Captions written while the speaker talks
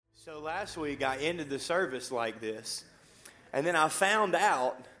So last week I ended the service like this, and then I found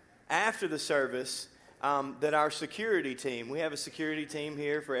out after the service that our security team, we have a security team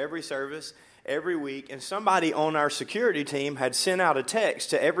here for every service, every week, and somebody on our security team had sent out a text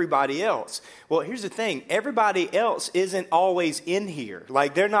to everybody else. Well, here's the thing, everybody else isn't always in here.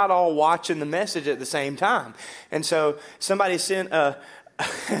 Like, they're not all watching the message at the same time. And so somebody sent a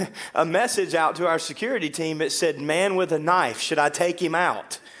message out to our security team that said, "Man with a knife, should I take him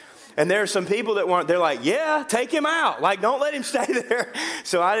out?" And there are some people that weren't, they're like, "Yeah, take him out. Like, don't let him stay there."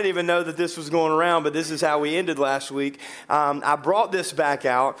 So I didn't even know that this was going around, but this is how we ended last week. I brought this back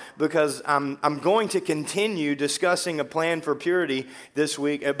out because I'm going to continue discussing a plan for purity this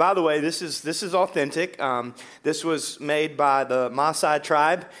week. And by the way, this is authentic. This was made by the Maasai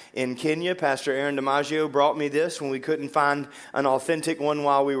tribe in Kenya. Pastor Aaron DiMaggio brought me this when we couldn't find an authentic one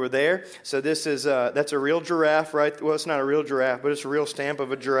while we were there. So this is, that's a real giraffe, right? Well, it's not a real giraffe, but it's a real stamp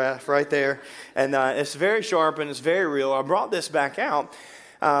of a giraffe right there, and it's very sharp and it's very real. I brought this back out.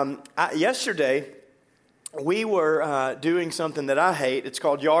 Yesterday, we were doing something that I hate. It's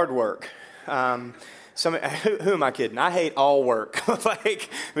called yard work. Who am I kidding? I hate all work.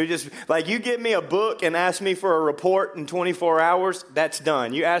 You give me a book and ask me for a report in 24 hours, that's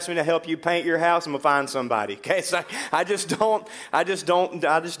done. You ask me to help you paint your house, I'm gonna find somebody. Okay, so I just don't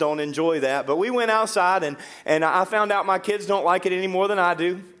enjoy that. But we went outside and I found out my kids don't like it any more than I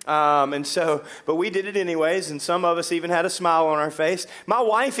do. But we did it anyways, and some of us even had a smile on our face. My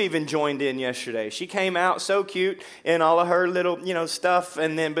wife even joined in yesterday. She came out so cute in all of her little, stuff,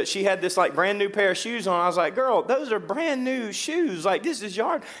 but she had this brand new pair of shoes on. I was like, "Girl, those are brand new shoes. Like, this is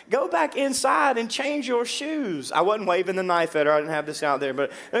yard. Go back inside and change your shoes." I wasn't waving the knife at her. I didn't have this out there,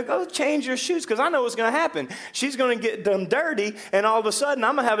 but go change your shoes, because I know what's going to happen. She's going to get them dirty, and all of a sudden,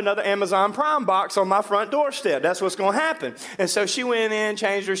 I'm going to have another Amazon Prime box on my front doorstep. That's what's going to happen. And so she went in,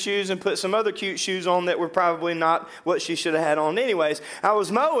 changed her shoes, and put some other cute shoes on that were probably not what she should have had on anyways. I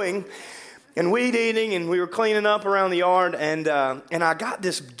was mowing and weed eating, and we were cleaning up around the yard, and I got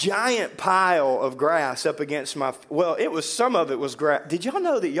this giant pile of grass up against some of it was grass. Did y'all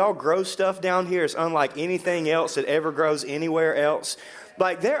know that y'all grow stuff down here? It's unlike anything else that ever grows anywhere else.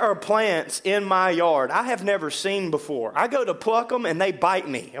 Like, there are plants in my yard I have never seen before. I go to pluck them and they bite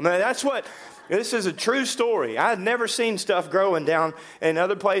me. I mean, this is a true story. I had never seen stuff growing down in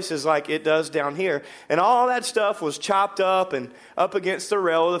other places like it does down here. And all that stuff was chopped up and up against the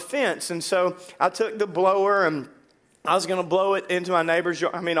rail of the fence. And so I took the blower and I was going to blow it into my neighbor's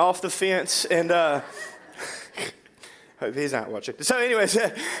yard, off the fence. And hope he's not watching. So anyways,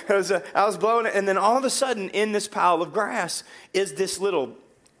 I was blowing it. And then all of a sudden in this pile of grass is this little...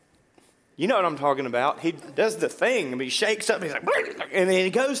 You know what I'm talking about. He does the thing. He shakes up. He's like, and then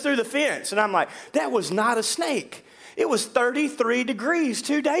he goes through the fence. And I'm like, that was not a snake. It was 33 degrees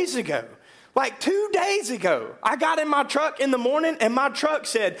 2 days ago. 2 days ago. I got in my truck in the morning, and my truck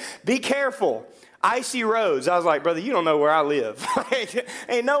said, "Be careful. Icy roads." I was like, "Brother, you don't know where I live."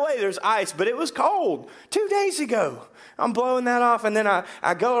 Ain't no way there's ice. But it was cold 2 days ago. I'm blowing that off, and then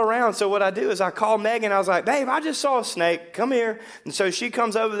I go around. So what I do is I call Megan. I was like, "Babe, I just saw a snake. Come here." And so she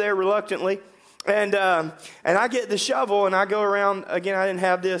comes over there reluctantly, and I get the shovel, and I go around. Again, I didn't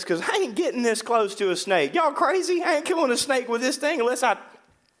have this because I ain't getting this close to a snake. Y'all crazy? I ain't killing a snake with this thing unless I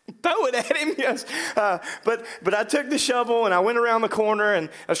throw it at him. Yes. But I took the shovel, and I went around the corner, and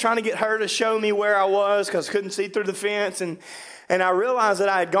I was trying to get her to show me where I was because I couldn't see through the fence. And I realized that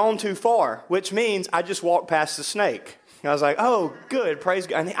I had gone too far, which means I just walked past the snake. I was like, "Oh, good, praise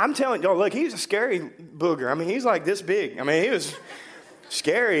God." And I'm telling you, look, he's a scary booger. He's like this big. He was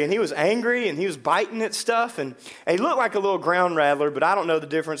scary, and he was angry, and he was biting at stuff, and he looked like a little ground rattler, but I don't know the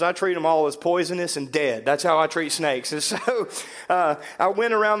difference. I treat them all as poisonous and dead. That's how I treat snakes. And so I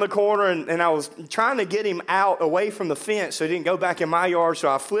went around the corner, and I was trying to get him out away from the fence so he didn't go back in my yard, so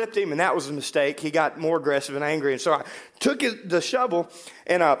I flipped him, and that was a mistake. He got more aggressive and angry, and so I took the shovel,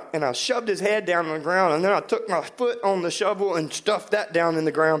 and I shoved his head down on the ground, and then I took my foot on the shovel and stuffed that down in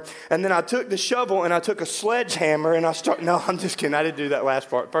the ground, and then I took the shovel, and I took a sledgehammer, and no, I'm just kidding. I didn't do that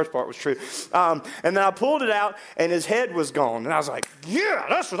last part. First part was true. And then I pulled it out, and his head was gone, and I was like, "Yeah,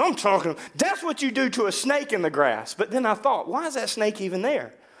 that's what I'm talking about. That's what you do to a snake in the grass." But then I thought, why is that snake even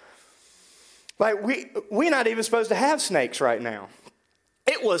there? We're not even supposed to have snakes right now.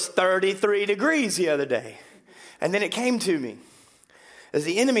 It was 33 degrees the other day. And then it came to me, as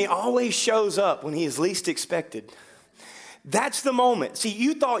the enemy always shows up when he is least expected. That's the moment. See,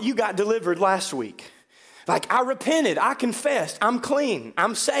 you thought you got delivered last week. I repented, I confessed, I'm clean,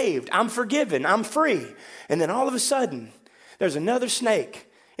 I'm saved, I'm forgiven, I'm free. And then all of a sudden, there's another snake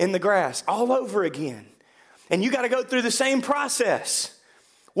in the grass all over again. And you got to go through the same process.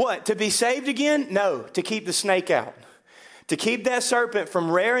 What? To be saved again? No, to keep the snake out. To keep that serpent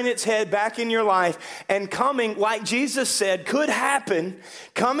from rearing its head back in your life and coming, like Jesus said, could happen,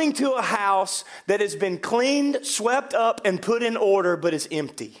 coming to a house that has been cleaned, swept up, and put in order, but is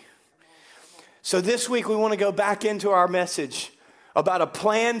empty. So this week we want to go back into our message about a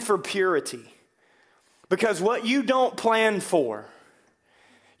plan for purity. Because what you don't plan for,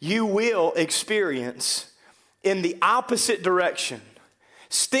 you will experience in the opposite direction.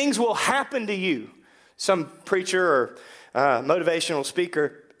 Things will happen to you. Some preacher or motivational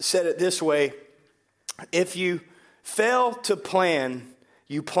speaker said it this way: if you fail to plan,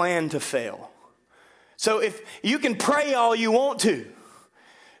 you plan to fail. So if you can pray all you want to,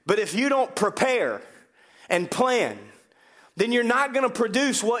 but if you don't prepare and plan, then you're not going to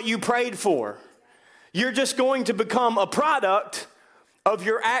produce what you prayed for. You're just going to become a product of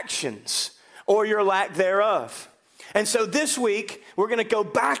your actions or your lack thereof. And so this week, we're going to go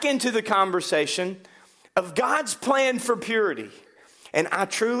back into the conversation of God's plan for purity. And I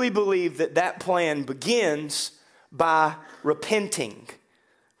truly believe that that plan begins by repenting.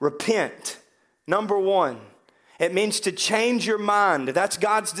 Repent. Number one, it means to change your mind. That's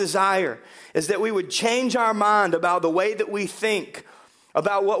God's desire, is that we would change our mind about the way that we think,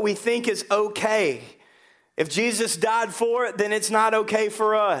 about what we think is okay. If Jesus died for it, then it's not okay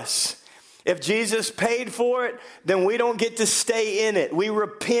for us. If Jesus paid for it, then we don't get to stay in it. We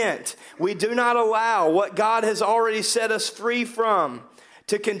repent. We do not allow what God has already set us free from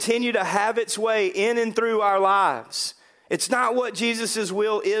to continue to have its way in and through our lives. It's not what Jesus'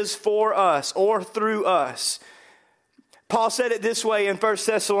 will is for us or through us. Paul said it this way in 1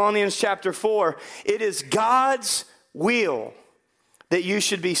 Thessalonians chapter 4. It is God's will that you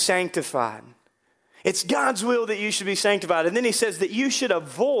should be sanctified. It's God's will that you should be sanctified. And then he says that you should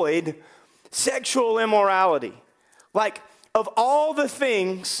avoid sexual immorality. Like, of all the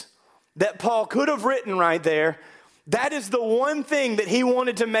things that Paul could have written right there, that is the one thing that he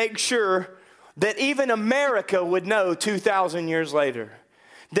wanted to make sure that even America would know 2,000 years later.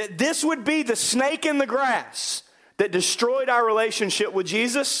 That this would be the snake in the grass that destroyed our relationship with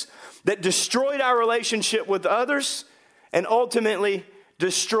Jesus, that destroyed our relationship with others, and ultimately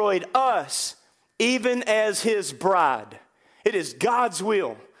destroyed us, even as his bride. It is God's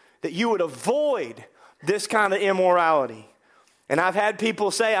will that you would avoid this kind of immorality. And I've heard people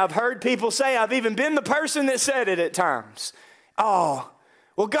say, I've even been the person that said it at times. Oh,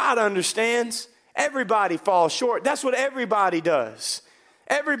 well, God understands. Everybody falls short. That's what everybody does.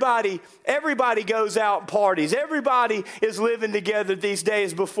 Everybody goes out and parties. Everybody is living together these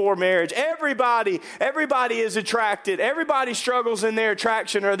days before marriage. Everybody is attracted. Everybody struggles in their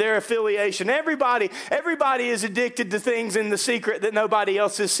attraction or their affiliation. Everybody is addicted to things in the secret that nobody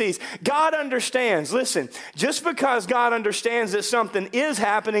else sees. God understands. Listen, just because God understands that something is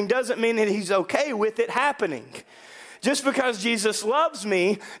happening doesn't mean that he's okay with it happening. Just because Jesus loves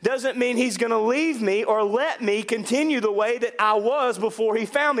me doesn't mean he's going to leave me or let me continue the way that I was before he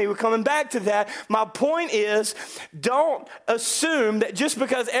found me. We're coming back to that. My point is, don't assume that just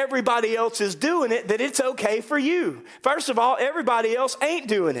because everybody else is doing it, that it's okay for you. First of all, everybody else ain't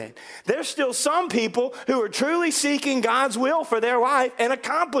doing it. There's still some people who are truly seeking God's will for their life and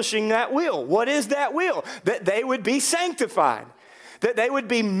accomplishing that will. What is that will? That they would be sanctified, that they would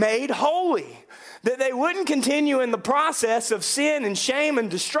be made holy, that they wouldn't continue in the process of sin and shame and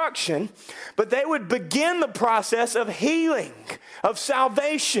destruction, but they would begin the process of healing, of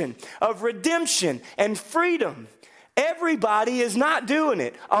salvation, of redemption and freedom. Everybody is not doing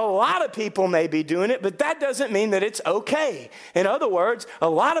it. A lot of people may be doing it, but that doesn't mean that it's okay. In other words, a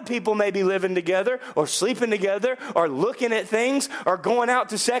lot of people may be living together or sleeping together or looking at things or going out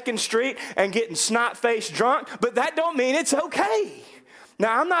to 2nd Street and getting snot-faced drunk, but that don't mean it's okay.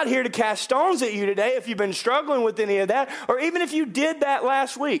 Now, I'm not here to cast stones at you today if you've been struggling with any of that, or even if you did that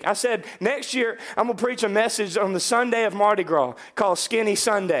last week. I said, next year, I'm going to preach a message on the Sunday of Mardi Gras called Skinny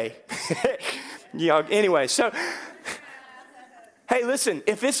Sunday. Anyway, so, hey, listen,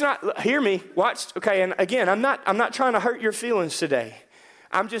 if it's not, hear me, watch, okay, and again, I'm not trying to hurt your feelings today.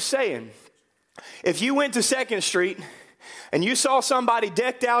 I'm just saying, if you went to 2nd Street and you saw somebody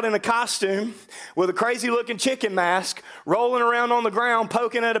decked out in a costume with a crazy-looking chicken mask rolling around on the ground,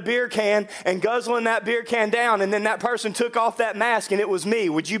 poking at a beer can and guzzling that beer can down, and then that person took off that mask and it was me,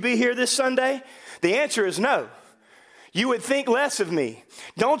 would you be here this Sunday? The answer is no. you would think less of me.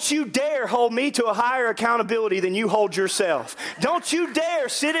 Don't you dare hold me to a higher accountability than you hold yourself. Don't you dare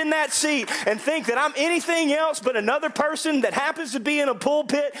sit in that seat and think that I'm anything else but another person that happens to be in a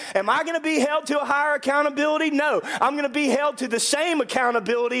pulpit. Am I going to be held to a higher accountability? No, I'm going to be held to the same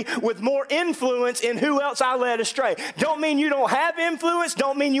accountability with more influence in who else I led astray. Don't mean you don't have influence.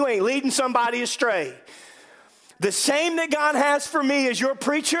 Don't mean you ain't leading somebody astray. The same that God has for me as your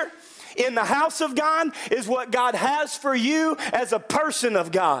preacher in the house of God is what God has for you as a person of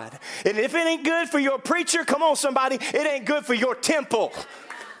God. And if it ain't good for your preacher, come on somebody, it ain't good for your temple.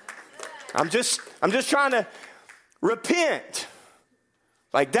 I'm just trying to repent.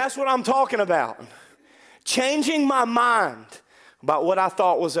 Like that's what I'm talking about. Changing my mind about what I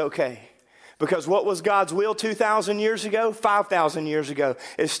thought was okay. Because what was God's will 2,000 years ago, 5,000 years ago,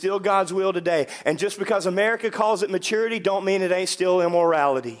 is still God's will today. And just because America calls it maturity, don't mean it ain't still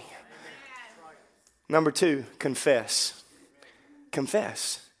immorality. Number 2, confess.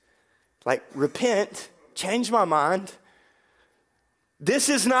 Confess. Like repent, change my mind. This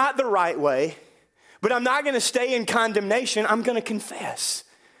is not the right way, but I'm not going to stay in condemnation. I'm going to confess.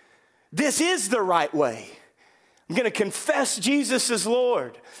 This is the right way. I'm going to confess Jesus is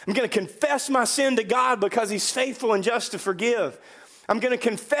Lord. I'm going to confess my sin to God because He's faithful and just to forgive. I'm going to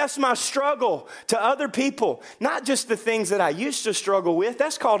confess my struggle to other people, not just the things that I used to struggle with.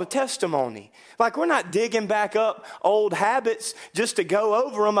 That's called a testimony. Like we're not digging back up old habits just to go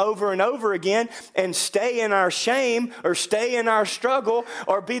over them over and over again and stay in our shame or stay in our struggle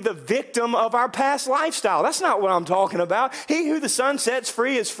or be the victim of our past lifestyle. That's not what I'm talking about. He who the Son sets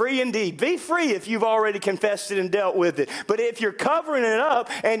free is free indeed. Be free if you've already confessed it and dealt with it. But if you're covering it up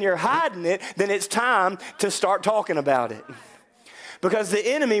and you're hiding it, then it's time to start talking about it. Because the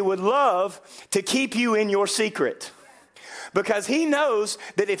enemy would love to keep you in your secret. Because he knows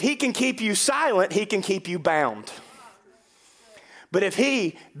that if he can keep you silent, he can keep you bound. But if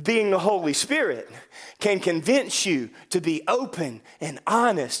he, being the Holy Spirit, can convince you to be open and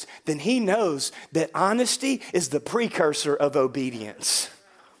honest, then he knows that honesty is the precursor of obedience.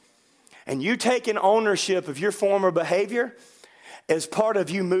 And you taking ownership of your former behavior as part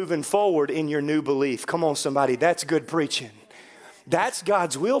of you moving forward in your new belief. Come on, somebody, that's good preaching. That's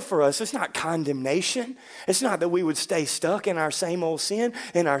God's will for us. It's not condemnation. It's not that we would stay stuck in our same old sin,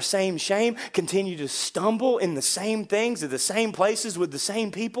 in our same shame, continue to stumble in the same things, at the same places with the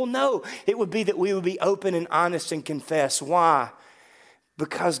same people. No, it would be that we would be open and honest and confess. Why?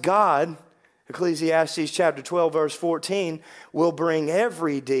 Because God, Ecclesiastes chapter 12, verse 14, will bring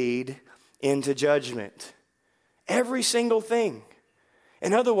every deed into judgment. Every single thing.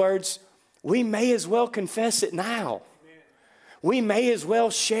 In other words, we may as well confess it now. We may as well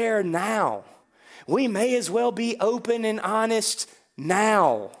share now. We may as well be open and honest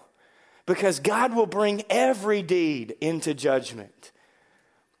now. Because God will bring every deed into judgment.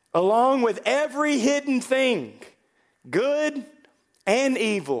 Along with every hidden thing, good and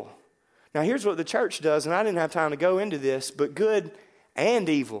evil. Now here's what the church does, and I didn't have time to go into this, but good and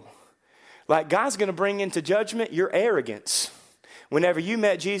evil. Like God's going to bring into judgment your arrogance. Whenever you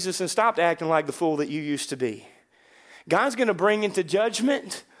met Jesus and stopped acting like the fool that you used to be. God's going to bring into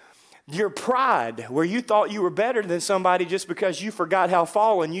judgment your pride, where you thought you were better than somebody just because you forgot how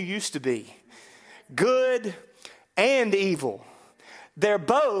fallen you used to be. Good and evil. They're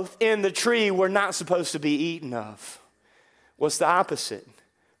both in the tree we're not supposed to be eaten of. What's the opposite?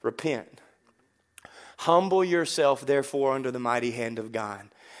 Repent. Humble yourself, therefore, under the mighty hand of God,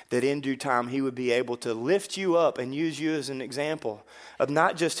 that in due time He would be able to lift you up and use you as an example of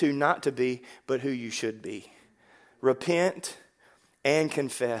not just who not to be, but who you should be. Repent and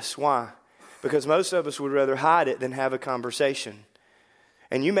confess. Why? Because most of us would rather hide it than have a conversation.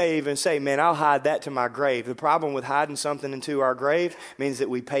 And you may even say, man, I'll hide that to my grave. The problem with hiding something into our grave means that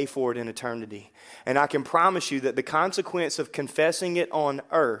we pay for it in eternity. And I can promise you that the consequence of confessing it on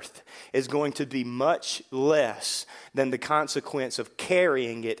earth is going to be much less than the consequence of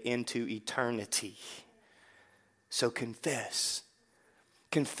carrying it into eternity. So confess.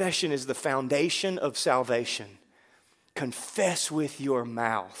 Confession is the foundation of salvation. Confess with your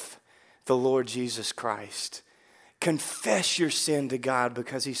mouth the Lord Jesus Christ. Confess your sin to God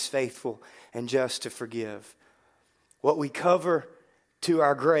because He's faithful and just to forgive. What we cover to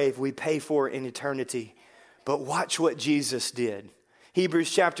our grave, we pay for in eternity. But watch what Jesus did.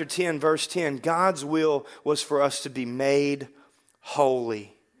 Hebrews chapter 10, verse 10. God's will was for us to be made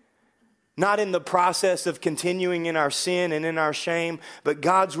holy. Not in the process of continuing in our sin and in our shame, but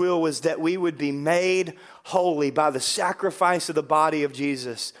God's will was that we would be made holy by the sacrifice of the body of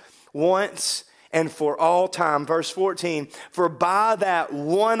Jesus once and for all time. Verse 14, for by that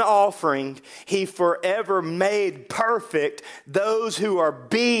one offering, he forever made perfect those who are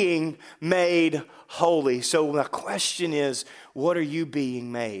being made holy. So the question is, what are you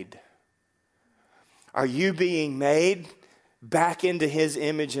being made? Are you being made back into his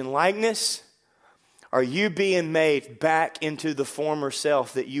image and likeness? Are you being made back into the former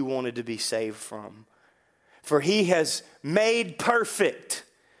self that you wanted to be saved from? For he has made perfect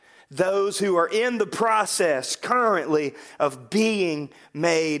those who are in the process currently of being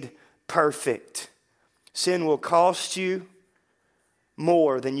made perfect. Sin will cost you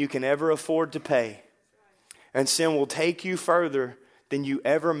more than you can ever afford to pay. And sin will take you further than you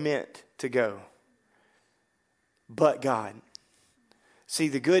ever meant to go. But God. See,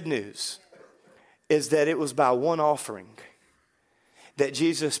 the good news is that it was by one offering that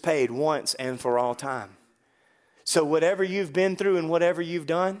Jesus paid once and for all time. So whatever you've been through and whatever you've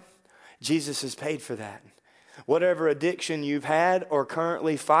done, Jesus has paid for that. Whatever addiction you've had or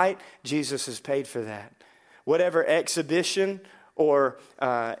currently fight, Jesus has paid for that. Whatever exhibition or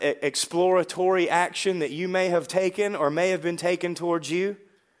exploratory action that you may have taken or may have been taken towards you,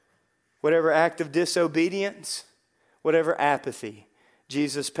 whatever act of disobedience, whatever apathy,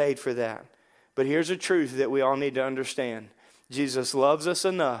 Jesus paid for that. But here's a truth that we all need to understand. Jesus loves us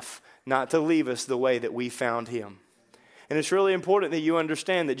enough not to leave us the way that we found him. And it's really important that you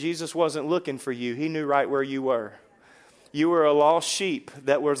understand that Jesus wasn't looking for you. He knew right where you were. You were a lost sheep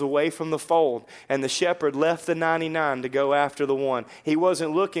that was away from the fold, and the shepherd left the 99 to go after the one. He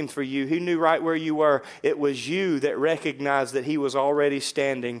wasn't looking for you. He knew right where you were. It was you that recognized that he was already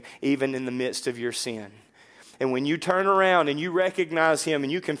standing even in the midst of your sin. And when you turn around and you recognize him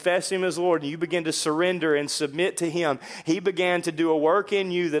and you confess him as Lord and you begin to surrender and submit to him, he began to do a work in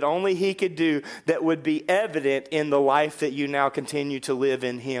you that only he could do that would be evident in the life that you now continue to live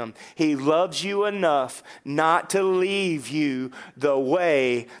in him. He loves you enough not to leave you the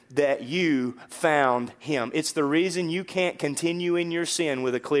way that you found him. It's the reason you can't continue in your sin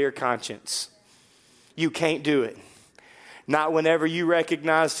with a clear conscience. You can't do it. Not whenever you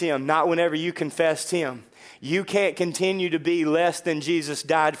recognized him, not whenever you confessed him. You can't continue to be less than Jesus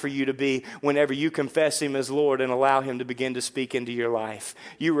died for you to be whenever you confess him as Lord and allow him to begin to speak into your life.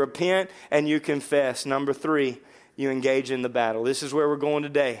 You repent and you confess. Number 3, you engage in the battle. This is where we're going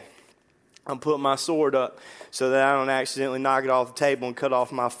today. I'm putting my sword up so that I don't accidentally knock it off the table and cut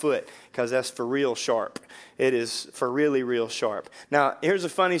off my foot, because that's for real sharp. It is for really real sharp. Now, here's a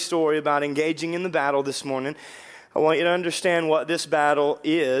funny story about engaging in the battle this morning. I want you to understand what this battle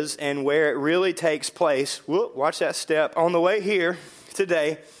is and where it really takes place. Whoop, watch that step. On the way here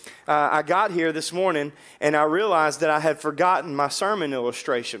today, I got here this morning and I realized that I had forgotten my sermon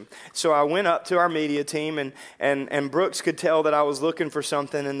illustration. So I went up to our media team and Brooks could tell that I was looking for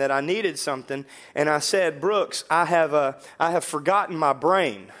something and that I needed something. And I said, Brooks, I have forgotten my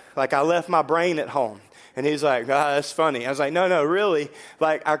brain. Like I left my brain at home. And he's like, that's funny. I was like, no, really.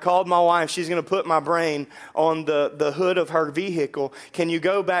 Like, I called my wife. She's going to put my brain on the hood of her vehicle. Can you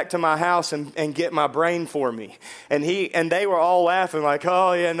go back to my house and get my brain for me? And they were all laughing like,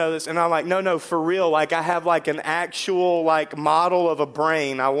 oh, yeah, no, this. And I'm like, no, for real. Like, I have like an actual like model of a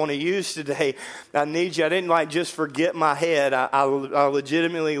brain I want to use today. I need you. I didn't like just forget my head. I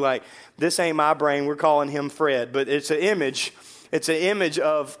legitimately like, this ain't my brain. We're calling him Fred. But it's an image. It's an image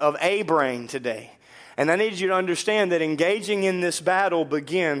of a brain today. And I need you to understand that engaging in this battle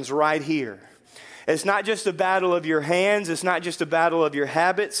begins right here. It's not just a battle of your hands. It's not just a battle of your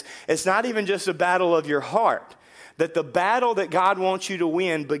habits. It's not even just a battle of your heart. That the battle that God wants you to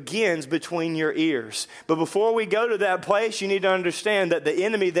win begins between your ears. But before we go to that place, you need to understand that the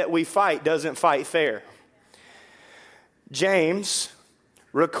enemy that we fight doesn't fight fair. James,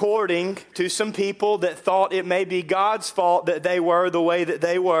 recording to some people that thought it may be God's fault that they were the way that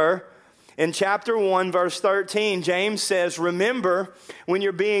they were, in chapter 1, verse 13, James says, remember, when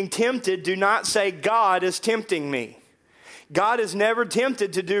you're being tempted, do not say, God is tempting me. God is never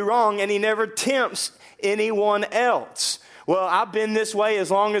tempted to do wrong, and he never tempts anyone else. Well, I've been this way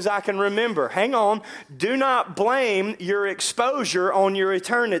as long as I can remember. Hang on. Do not blame your exposure on your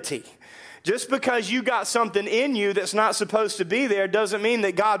eternity. Just because you got something in you that's not supposed to be there doesn't mean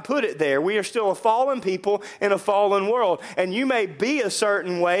that God put it there. We are still a fallen people in a fallen world. And you may be a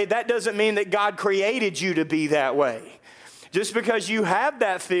certain way, that doesn't mean that God created you to be that way. Just because you have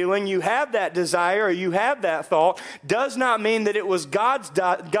that feeling, you have that desire, or you have that thought, does not mean that it was God's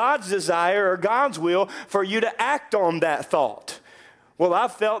desire or God's will for you to act on that thought. Well,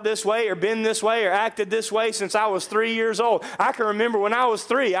 I've felt this way or been this way or acted this way since I was 3 years old. I can remember when I was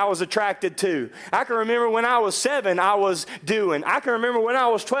 3, I was attracted to. I can remember when I was 7, I was doing. I can remember when I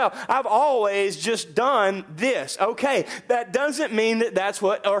was 12. I've always just done this. Okay, that doesn't mean that that's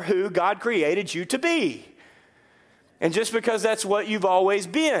what or who God created you to be. And just because that's what you've always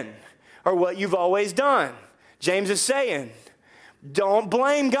been or what you've always done, James is saying, don't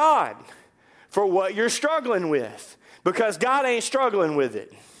blame God for what you're struggling with. Because God ain't struggling with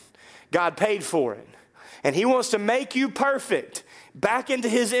it. God paid for it. And He wants to make you perfect, back into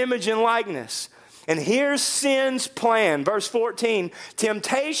His image and likeness. And here's sin's plan. Verse 14,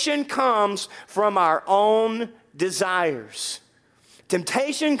 temptation comes from our own desires.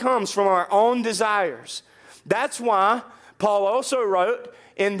 Temptation comes from our own desires. That's why Paul also wrote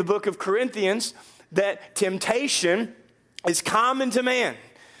in the book of Corinthians that temptation is common to man.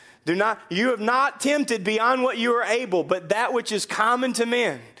 You have not tempted beyond what you are able, but that which is common to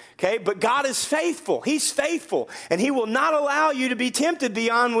men. Okay, but God is faithful. He's faithful. And He will not allow you to be tempted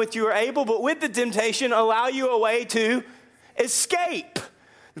beyond what you are able, but with the temptation, allow you a way to escape.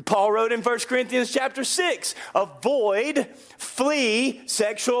 Paul wrote in 1 Corinthians chapter 6, flee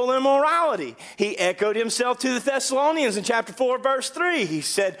sexual immorality. He echoed himself to the Thessalonians in chapter 4, verse 3. He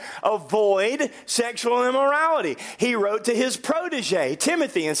said, avoid sexual immorality. He wrote to his protege,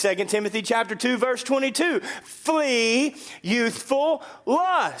 Timothy, in 2 Timothy chapter 2, verse 22, flee youthful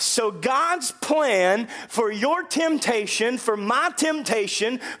lust. So God's plan for your temptation, for my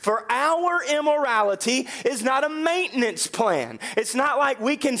temptation, for our immorality is not a maintenance plan. It's not like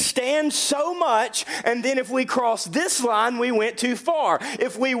we can stand so much, and then if we cross this line, we went too far.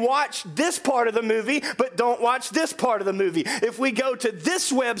 If we watch this part of the movie, but don't watch this part of the movie. If we go to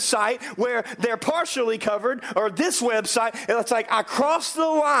this website where they're partially covered, or this website, it's like I crossed the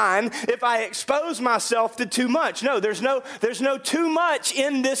line if I expose myself to too much. No, there's no too much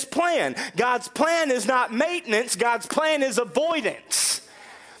in this plan. God's plan is not maintenance. God's plan is avoidance.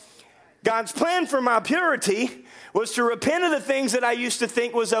 God's plan for my purity was to repent of the things that I used to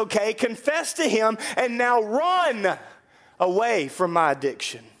think was okay, confess to Him, and now run away from my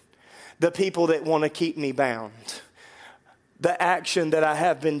addiction. The people that want to keep me bound. The action that I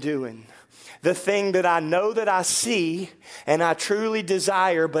have been doing. The thing that I know that I see and I truly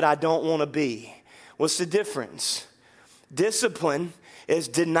desire, but I don't want to be. What's the difference? Discipline is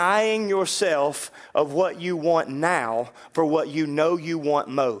denying yourself of what you want now for what you know you want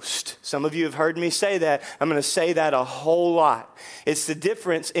most. Some of you have heard me say that. I'm going to say that a whole lot. It's the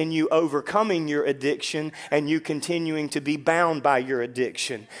difference in you overcoming your addiction and you continuing to be bound by your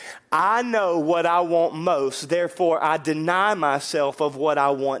addiction. I know what I want most, therefore I deny myself of what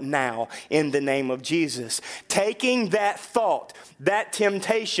I want now in the name of Jesus. Taking that thought, that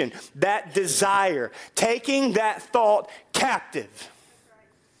temptation, that desire, taking that thought captive.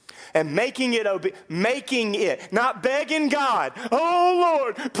 And making it, not begging God, oh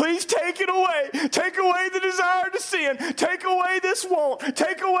Lord, please take it away. Take away the desire to sin. Take away this want.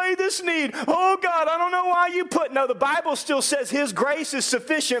 Take away this need. Oh God, I don't know why you No, the Bible still says His grace is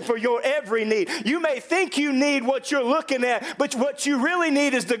sufficient for your every need. You may think you need what you're looking at, but what you really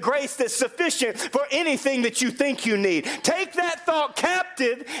need is the grace that's sufficient for anything that you think you need. Take that thought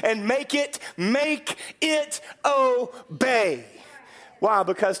captive and make it obey. Why?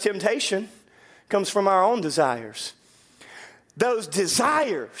 Because temptation comes from our own desires. Those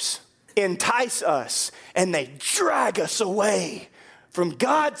desires entice us and they drag us away from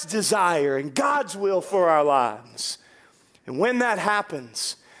God's desire and God's will for our lives. And when that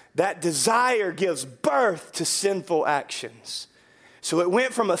happens, that desire gives birth to sinful actions. So it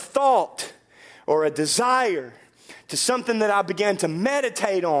went from a thought or a desire to something that I began to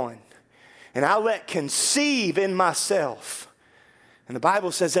meditate on. And I let conceive in myself. And the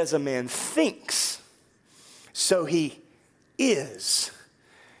Bible says, as a man thinks, so he is.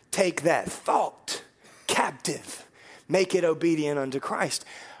 Take that thought captive. Make it obedient unto Christ.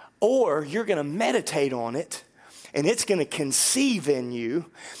 Or you're going to meditate on it, and it's going to conceive in you,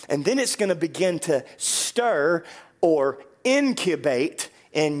 and then it's going to begin to stir or incubate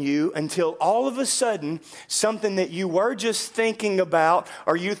in you until all of a sudden something that you were just thinking about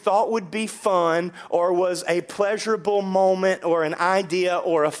or you thought would be fun or was a pleasurable moment or an idea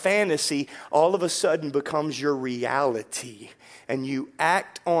or a fantasy all of a sudden becomes your reality, and you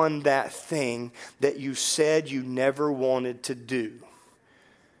act on that thing that you said you never wanted to do.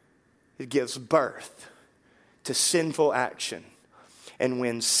 It gives birth to sinful action. And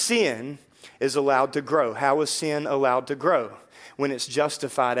when sin is allowed to grow, how is sin allowed to grow? When it's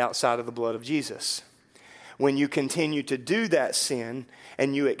justified outside of the blood of Jesus. When you continue to do that sin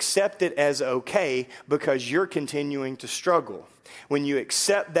and you accept it as okay because you're continuing to struggle. When you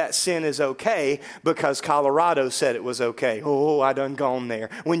accept that sin is okay because Colorado said it was okay. Oh, I done gone there.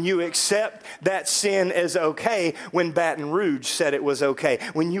 When you accept that sin is okay when Baton Rouge said it was okay.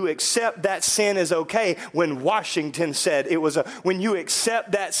 When you accept that sin is okay when Washington said it was when you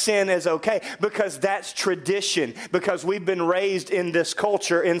accept that sin is okay because that's tradition, because we've been raised in this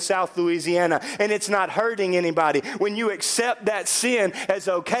culture in South Louisiana and it's not hurting anybody. When you accept that sin as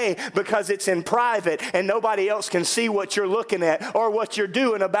okay because it's in private and nobody else can see what you're looking at or what you're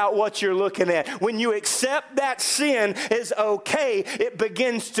doing about what you're looking at. When you accept that sin is okay, it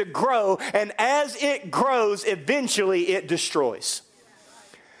begins to grow, and as it grows, eventually it destroys.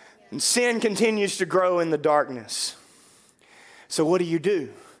 And sin continues to grow in the darkness. So what do?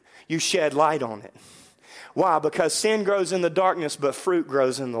 You shed light on it. Why? Because sin grows in the darkness, but fruit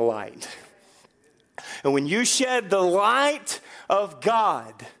grows in the light. And when you shed the light of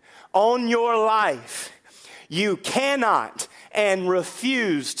God on your life, you cannot and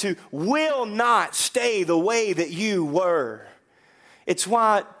will not stay the way that you were. It's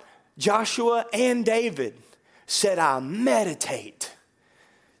why Joshua and David said, I meditate.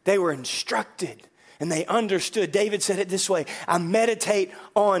 They were instructed and they understood. David said it this way, I meditate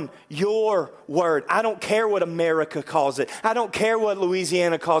on your word. I don't care what America calls it. I don't care what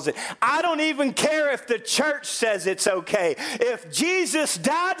Louisiana calls it. I don't even care if the church says it's okay. If Jesus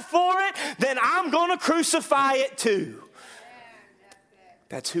died for it, then I'm going to crucify it too.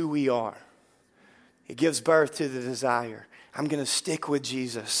 That's who we are. It gives birth to the desire. I'm going to stick with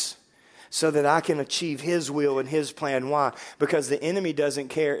Jesus so that I can achieve his will and his plan. Why? Because the enemy doesn't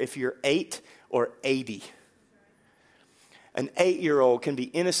care if you're 8 or 80. An 8-year-old can be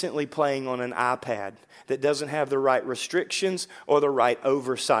innocently playing on an iPad that doesn't have the right restrictions or the right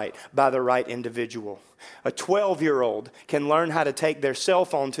oversight by the right individual. A 12-year-old can learn how to take their cell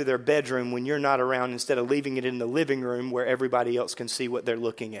phone to their bedroom when you're not around instead of leaving it in the living room where everybody else can see what they're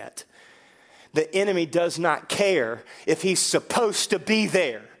looking at. The enemy does not care if he's supposed to be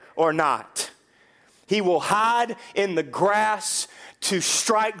there or not. He will hide in the grass to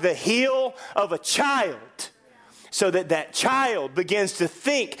strike the heel of a child so that that child begins to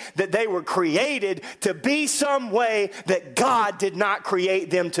think that they were created to be some way that God did not create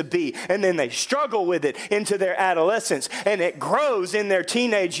them to be. And then they struggle with it into their adolescence, and it grows in their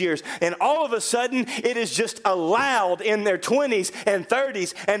teenage years. And all of a sudden, it is just allowed in their 20s and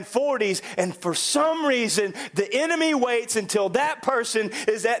 30s and 40s. And for some reason, the enemy waits until that person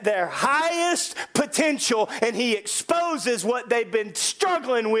is at their highest potential, and he exposes what they've been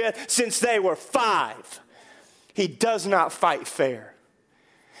struggling with since they were 5. He does not fight fair.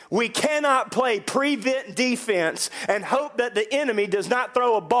 We cannot play prevent defense and hope that the enemy does not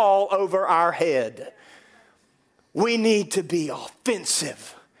throw a ball over our head. We need to be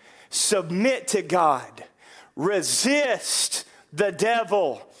offensive. Submit to God. Resist the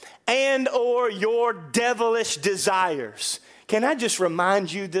devil and or your devilish desires. Can I just remind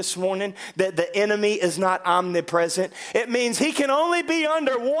you this morning that the enemy is not omnipresent? It means he can only be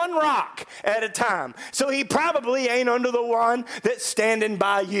under one rock at a time. So he probably ain't under the one that's standing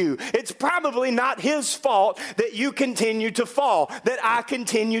by you. It's probably not his fault that you continue to fall, that I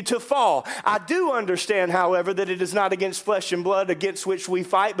continue to fall. I do understand, however, that it is not against flesh and blood against which we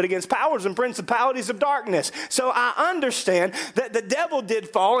fight, but against powers and principalities of darkness. So I understand that the devil did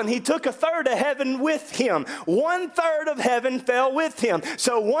fall and he took a third of heaven with him. 1/3 of heaven fell with him.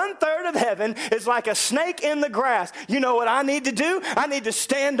 So 1/3 of heaven is like a snake in the grass. You know what I need to do? I need to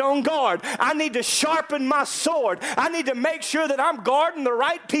stand on guard. I need to sharpen my sword. I need to make sure that I'm guarding the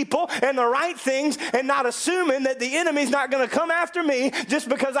right people and the right things and not assuming that the enemy's not going to come after me just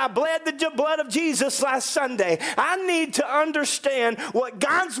because I bled the blood of Jesus last Sunday. I need to understand what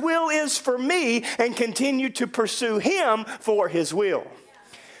God's will is for me and continue to pursue him for his will.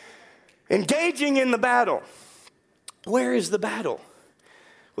 Engaging in the battle. Where is the battle?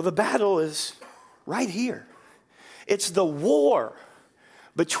 Well, the battle is right here. It's the war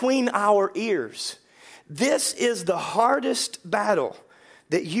between our ears. This is the hardest battle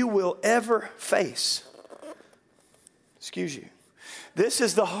that you will ever face. Excuse you. This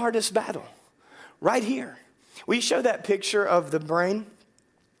is the hardest battle right here. Will you show that picture of the brain?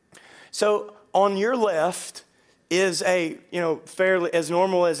 So on your left is a, fairly as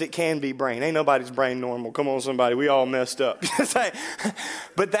normal as it can be brain. Ain't nobody's brain normal. Come on, somebody. We all messed up.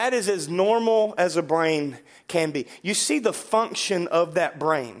 But that is as normal as a brain can be. You see the function of that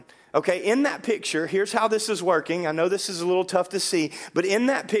brain. Okay, in that picture, here's how this is working. I know this is a little tough to see, but in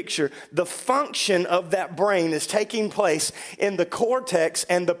that picture, the function of that brain is taking place in the cortex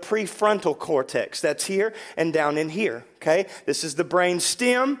and the prefrontal cortex. That's here and down in here, okay? This is the brain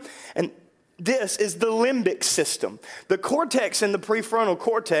stem, and this is the limbic system. The cortex and the prefrontal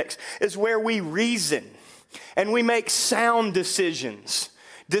cortex is where we reason and we make sound decisions,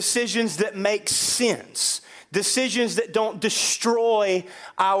 decisions that make sense, decisions that don't destroy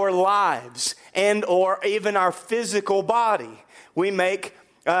our lives and or even our physical body. We make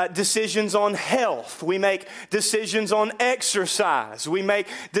decisions on health. We make decisions on exercise. We make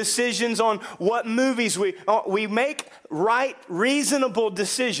decisions on what movies we make right, reasonable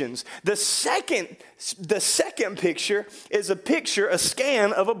decisions. The second picture is a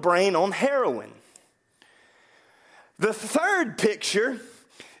scan of a brain on heroin. The third picture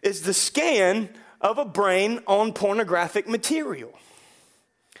is the scan of a brain on pornographic material.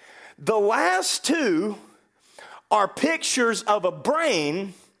 The last two are pictures of a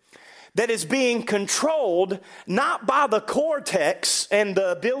brain that is being controlled not by the cortex and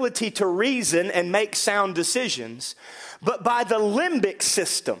the ability to reason and make sound decisions, but by the limbic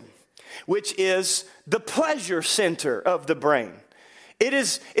system, which is the pleasure center of the brain. It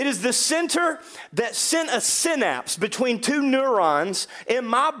is the center that sent a synapse between two neurons in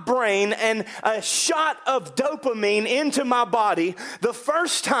my brain and a shot of dopamine into my body the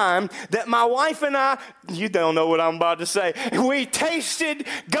first time that my wife and I, you don't know what I'm about to say, we tasted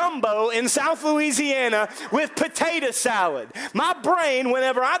gumbo in South Louisiana with potato salad. My brain,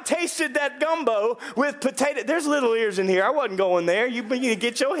 whenever I tasted that gumbo with potato, there's little ears in here. I wasn't going there. You need to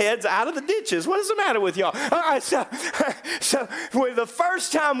get your heads out of the ditches. What is the matter with y'all? All right, so with the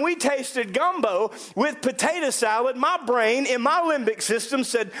first time we tasted gumbo with potato salad, my brain in my limbic system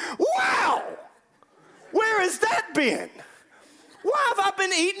said, wow, where has that been? Why have I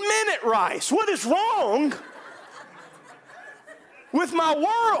been eating minute rice? What is wrong with my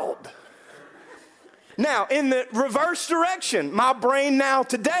world? Now, in the reverse direction, my brain now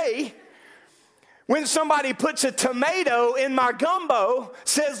today, when somebody puts a tomato in my gumbo,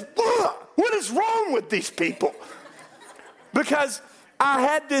 says, what is wrong with these people? Because I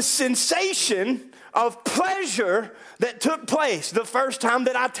had this sensation of pleasure that took place the first time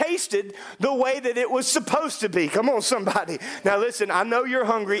that I tasted the way that it was supposed to be. Come on, somebody. Now listen, I know you're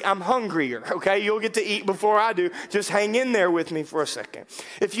hungry. I'm hungrier, okay? You'll get to eat before I do. Just hang in there with me for a second.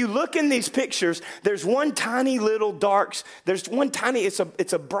 If you look in these pictures, there's one tiny little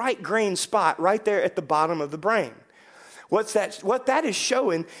it's a bright green spot right there at the bottom of the brain. What that is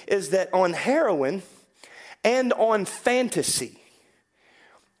showing is that on heroin and on fantasy,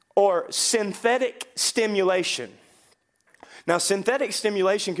 or synthetic stimulation. Now, synthetic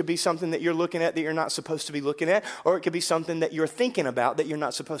stimulation could be something that you're looking at that you're not supposed to be looking at, or it could be something that you're thinking about that you're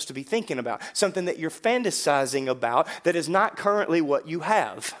not supposed to be thinking about, something that you're fantasizing about that is not currently what you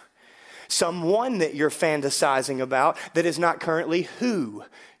have, someone that you're fantasizing about that is not currently who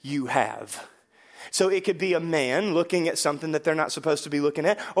you have. So it could be a man looking at something that they're not supposed to be looking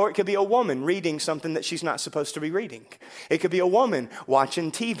at, or it could be a woman reading something that she's not supposed to be reading. It could be a woman watching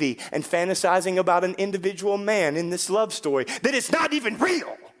TV and fantasizing about an individual man in this love story that is not even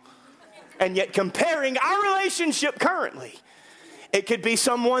real, and yet comparing our relationship currently. It could be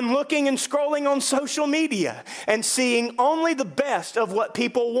someone looking and scrolling on social media and seeing only the best of what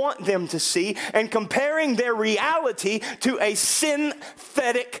people want them to see and comparing their reality to a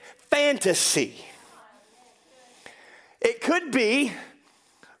synthetic fantasy. It could be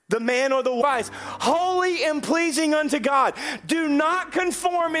the man or the wife, holy and pleasing unto God. Do not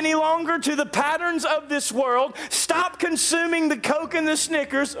conform any longer to the patterns of this world. Stop consuming the Coke and the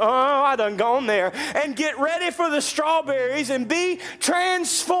Snickers. Oh, I done gone there. And get ready for the strawberries and be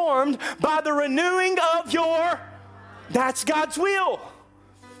transformed by the renewing of that's God's will.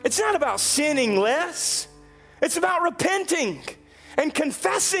 It's not about sinning less. It's about repenting and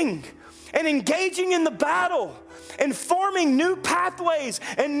confessing and engaging in the battle and forming new pathways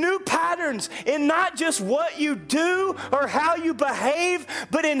and new patterns in not just what you do or how you behave,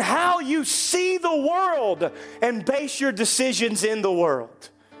 but in how you see the world and base your decisions in the world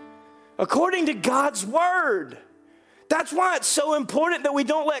according to God's word. That's why it's so important that we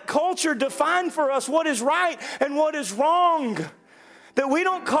don't let culture define for us what is right and what is wrong. That we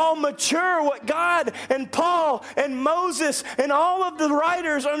don't call mature what God and Paul and Moses and all of the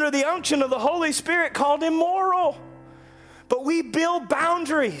writers under the unction of the Holy Spirit called immoral. But we build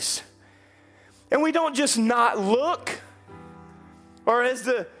boundaries. And we don't just not look. Or I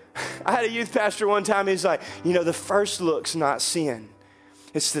had a youth pastor one time, he's like, the first look's not sin.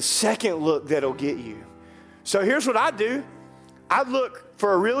 It's the second look that'll get you. So here's what I do. I look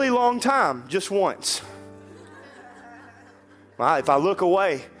for a really long time, just once. If I look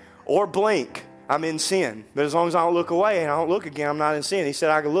away or blink, I'm in sin. But as long as I don't look away and I don't look again, I'm not in sin. He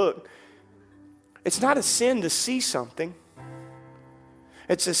said I can look. It's not a sin to see something.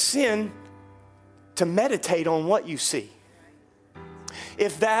 It's a sin to meditate on what you see.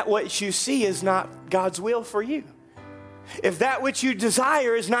 If that what you see is not God's will for you. If that which you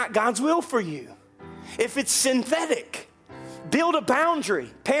desire is not God's will for you. If it's synthetic, build a boundary.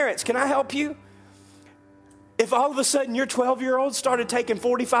 Parents, can I help you? If all of a sudden your 12-year-old started taking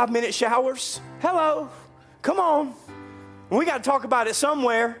 45-minute showers, hello, come on. We got to talk about it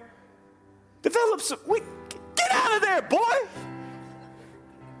somewhere. Get out of there, boy.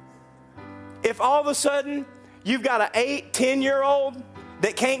 If all of a sudden you've got an 8, 10-year-old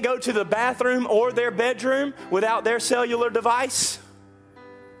that can't go to the bathroom or their bedroom without their cellular device,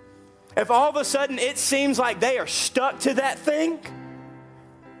 if all of a sudden it seems like they are stuck to that thing,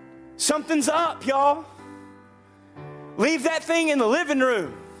 something's up, y'all. Leave that thing in the living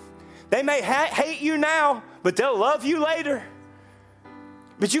room. They may hate you now, but they'll love you later.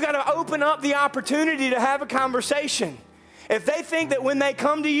 But you got to open up the opportunity to have a conversation. If they think that when they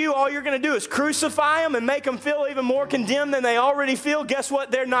come to you, all you're going to do is crucify them and make them feel even more condemned than they already feel, guess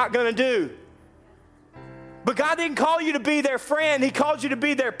what they're not going to do? But God didn't call you to be their friend. He called you to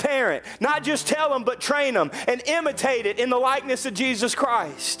be their parent. Not just tell them, but train them and imitate it in the likeness of Jesus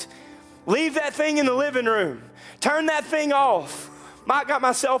Christ. Leave that thing in the living room. Turn that thing off. I got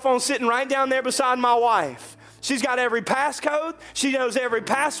my cell phone sitting right down there beside my wife. She's got every passcode. She knows every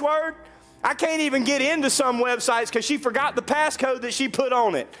password. I can't even get into some websites because she forgot the passcode that she put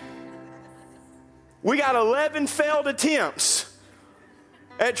on it. We got 11 failed attempts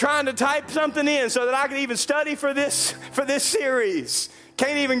at trying to type something in so that I can even study for this series.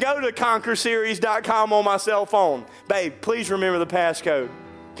 Can't even go to conquerseries.com on my cell phone. Babe, please remember the passcode.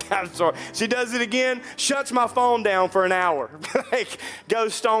 I'm sorry. She does it again, shuts my phone down for an hour.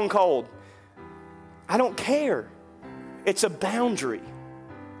 Goes stone cold. I don't care. It's a boundary.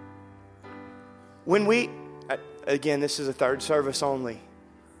 When we, again, this is a third service only.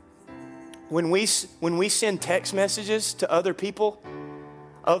 When we send text messages to other people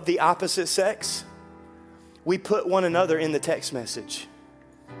of the opposite sex, we put one another in the text message.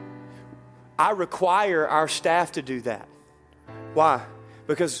 I require our staff to do that. Why?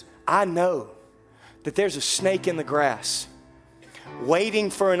 Because I know that there's a snake in the grass waiting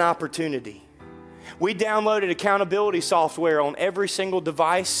for an opportunity. We downloaded accountability software on every single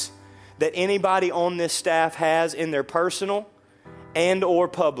device that anybody on this staff has in their personal and or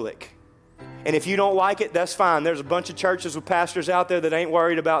public. And if you don't like it, that's fine. There's a bunch of churches with pastors out there that ain't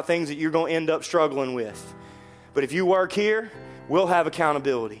worried about things that you're going to end up struggling with. But if you work here, we'll have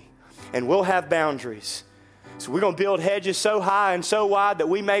accountability and we'll have boundaries. So we're going to build hedges so high and so wide that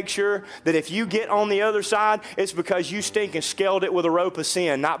we make sure that if you get on the other side, it's because you stink and scaled it with a rope of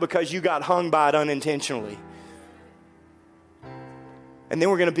sin, not because you got hung by it unintentionally. And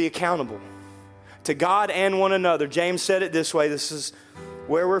then we're going to be accountable to God and one another. James said it this way. This is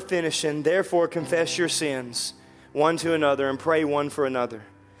where we're finishing. Therefore, confess your sins one to another and pray one for another,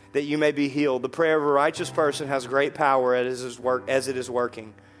 that you may be healed. The prayer of a righteous person has great power as it is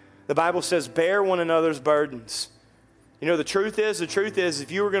working. The Bible says, bear one another's burdens. You know, the truth is,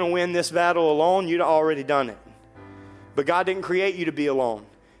 if you were going to win this battle alone, you'd already done it. But God didn't create you to be alone.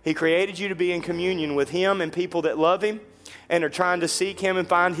 He created you to be in communion with Him and people that love Him and are trying to seek Him and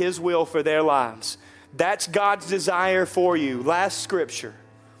find His will for their lives. That's God's desire for you. Last scripture,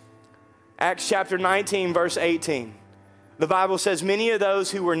 Acts chapter 19, verse 18. The Bible says, many of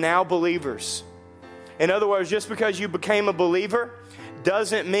those who were now believers. In other words, just because you became a believer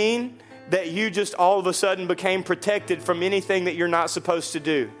doesn't mean that you just all of a sudden became protected from anything that you're not supposed to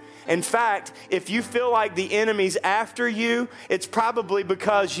do. In fact, if you feel like the enemy's after you, it's probably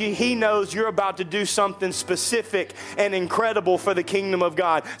because he knows you're about to do something specific and incredible for the kingdom of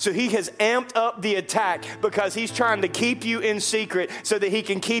God. So he has amped up the attack because he's trying to keep you in secret so that he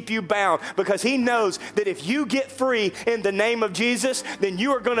can keep you bound. Because he knows that if you get free in the name of Jesus, then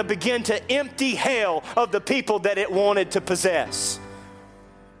you are going to begin to empty hell of the people that it wanted to possess.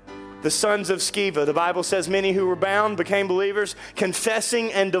 The sons of Sceva, the Bible says many who were bound became believers,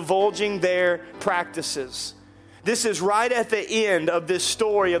 confessing and divulging their practices. This is right at the end of this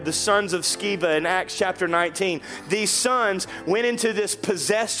story of the sons of Sceva in Acts chapter 19. These sons went into this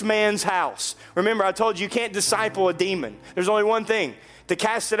possessed man's house. Remember, I told you can't disciple a demon. There's only one thing, to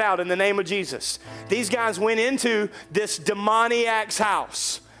cast it out in the name of Jesus. These guys went into this demoniac's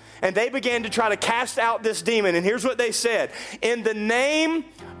house, and they began to try to cast out this demon. And here's what they said. In the name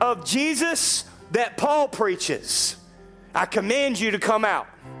of Jesus that Paul preaches, I command you to come out.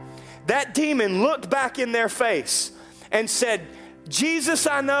 That demon looked back in their face and said, Jesus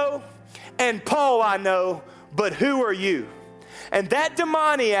I know and Paul I know, but who are you? And that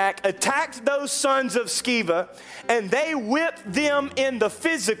demoniac attacked those sons of Sceva, and they whipped them in the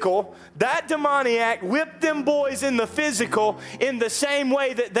physical. That demoniac whipped them boys in the physical in the same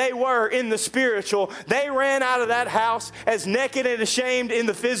way that they were in the spiritual. They ran out of that house as naked and ashamed in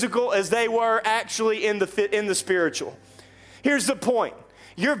the physical as they were actually in the spiritual. Here's the point.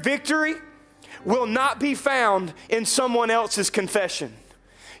 Your victory will not be found in someone else's confession.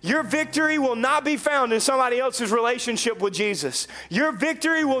 Your victory will not be found in somebody else's relationship with Jesus. Your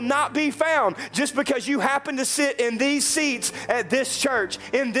victory will not be found just because you happen to sit in these seats at this church,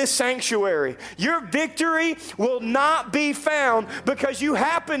 in this sanctuary. Your victory will not be found because you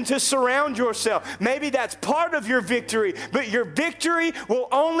happen to surround yourself. Maybe that's part of your victory, but your victory will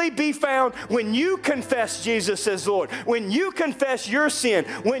only be found when you confess Jesus as Lord, when you confess your sin,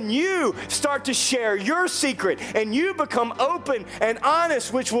 when you start to share your secret and you become open and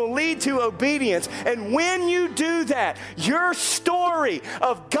honest, which will lead to obedience. And when you do that, your story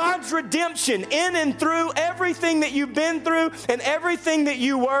of God's redemption in and through everything that you've been through and everything that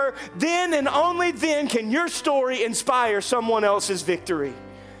you were, then and only then can your story inspire someone else's victory.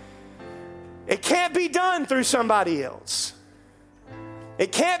 It can't be done through somebody else.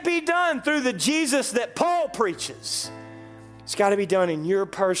 It can't be done through the Jesus that Paul preaches. It's got to be done in your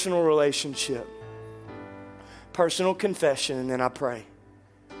personal relationship. Personal confession, and then I pray.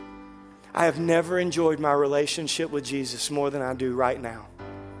 I have never enjoyed my relationship with Jesus more than I do right now.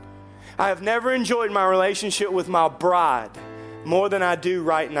 I have never enjoyed my relationship with my bride more than I do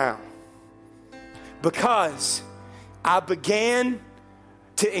right now. Because I began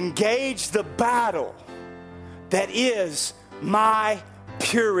to engage the battle that is my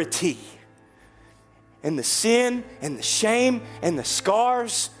purity. And the sin and the shame and the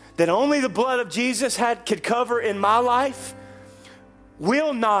scars that only the blood of Jesus could cover in my life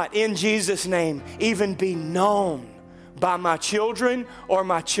will not, in Jesus' name, even be known by my children or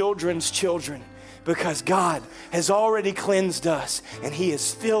my children's children. Because God has already cleansed us and He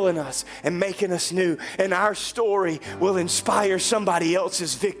is filling us and making us new. And our story will inspire somebody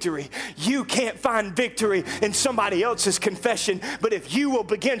else's victory. You can't find victory in somebody else's confession. But if you will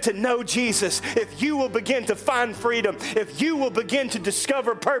begin to know Jesus, if you will begin to find freedom, if you will begin to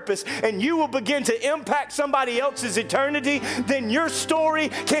discover purpose, and you will begin to impact somebody else's eternity, then your story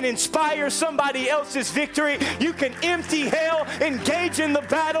can inspire somebody else's victory. You can empty hell, engage in the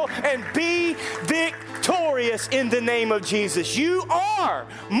battle, and be victorious in the name of Jesus. You are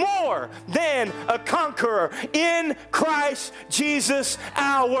more than a conqueror in Christ Jesus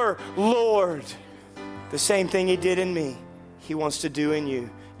our Lord. The same thing He did in me, He wants to do in you,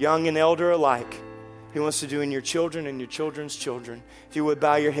 young and elder alike. He wants to do in your children and your children's children. If you would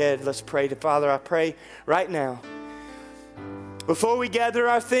bow your head, let's pray to Father. I pray right now, before we gather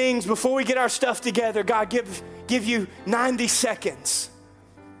our things, before we get our stuff together, God, give you 90 seconds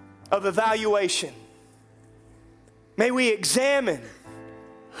of evaluation. May we examine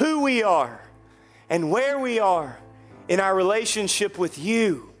who we are and where we are in our relationship with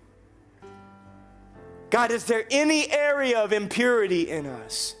you. God, is there any area of impurity in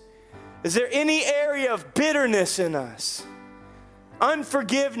us? Is there any area of bitterness in us?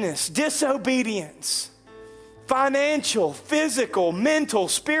 Unforgiveness, disobedience, financial, physical, mental,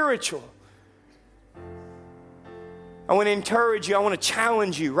 spiritual? I want to encourage you. I want to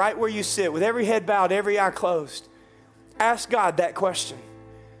challenge you right where you sit with every head bowed, every eye closed. Ask God that question.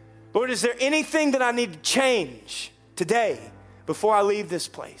 Lord, is there anything that I need to change today before I leave this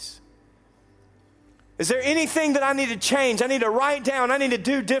place? Is there anything that I need to change? I need to write down. I need to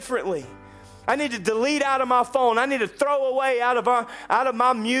do differently. I need to delete out of my phone. I need to throw away out of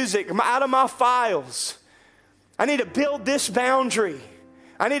my music, out of my files. I need to build this boundary.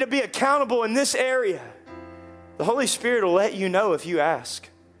 I need to be accountable in this area. The Holy Spirit will let you know if you ask.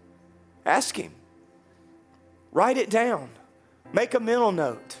 Ask Him. Write it down. Make a mental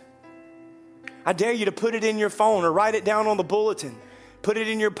note. I dare you to put it in your phone or write it down on the bulletin. Put it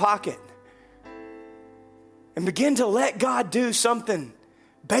in your pocket. And begin to let God do something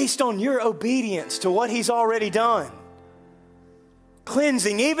based on your obedience to what He's already done.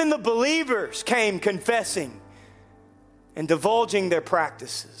 Cleansing. Even the believers came confessing and divulging their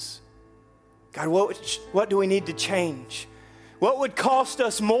practices. God, what do we need to change? What would cost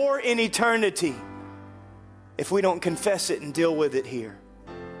us more in eternity if we don't confess it and deal with it here?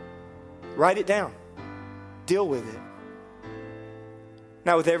 Write it down. Deal with it.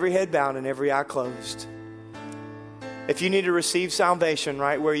 Now, with every head bowed and every eye closed, if you need to receive salvation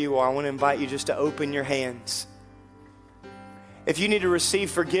right where you are, I want to invite you just to open your hands. If you need to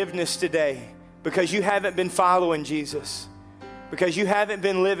receive forgiveness today because you haven't been following Jesus, because you haven't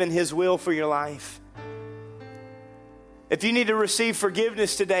been living His will for your life, If you need to receive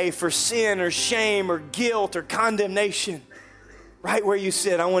forgiveness today for sin or shame or guilt or condemnation, right where you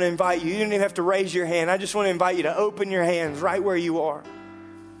sit, I want to invite you. You don't even have to raise your hand. I just want to invite you to open your hands right where you are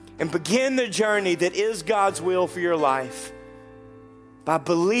and begin the journey that is God's will for your life by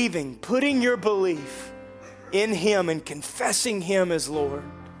believing, putting your belief in Him and confessing Him as Lord.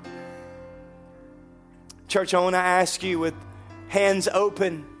 Church, I want to ask you with hands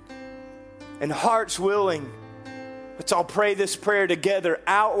open and hearts willing, let's all pray this prayer together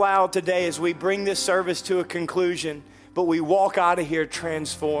out loud today as we bring this service to a conclusion, but we walk out of here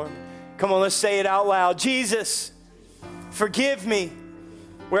transformed. Come on, let's say it out loud. Jesus, forgive me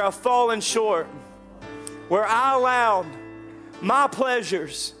where I've fallen short, where I allowed my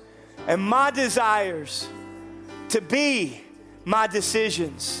pleasures and my desires to be my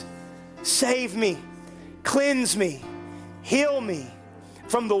decisions. Save me, cleanse me, heal me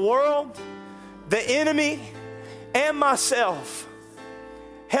from the world, the enemy, and myself.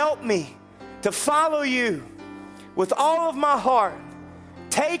 Help me to follow you with all of my heart.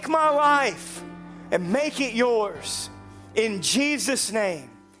 Take my life and make it yours. In Jesus' name,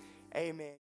 amen.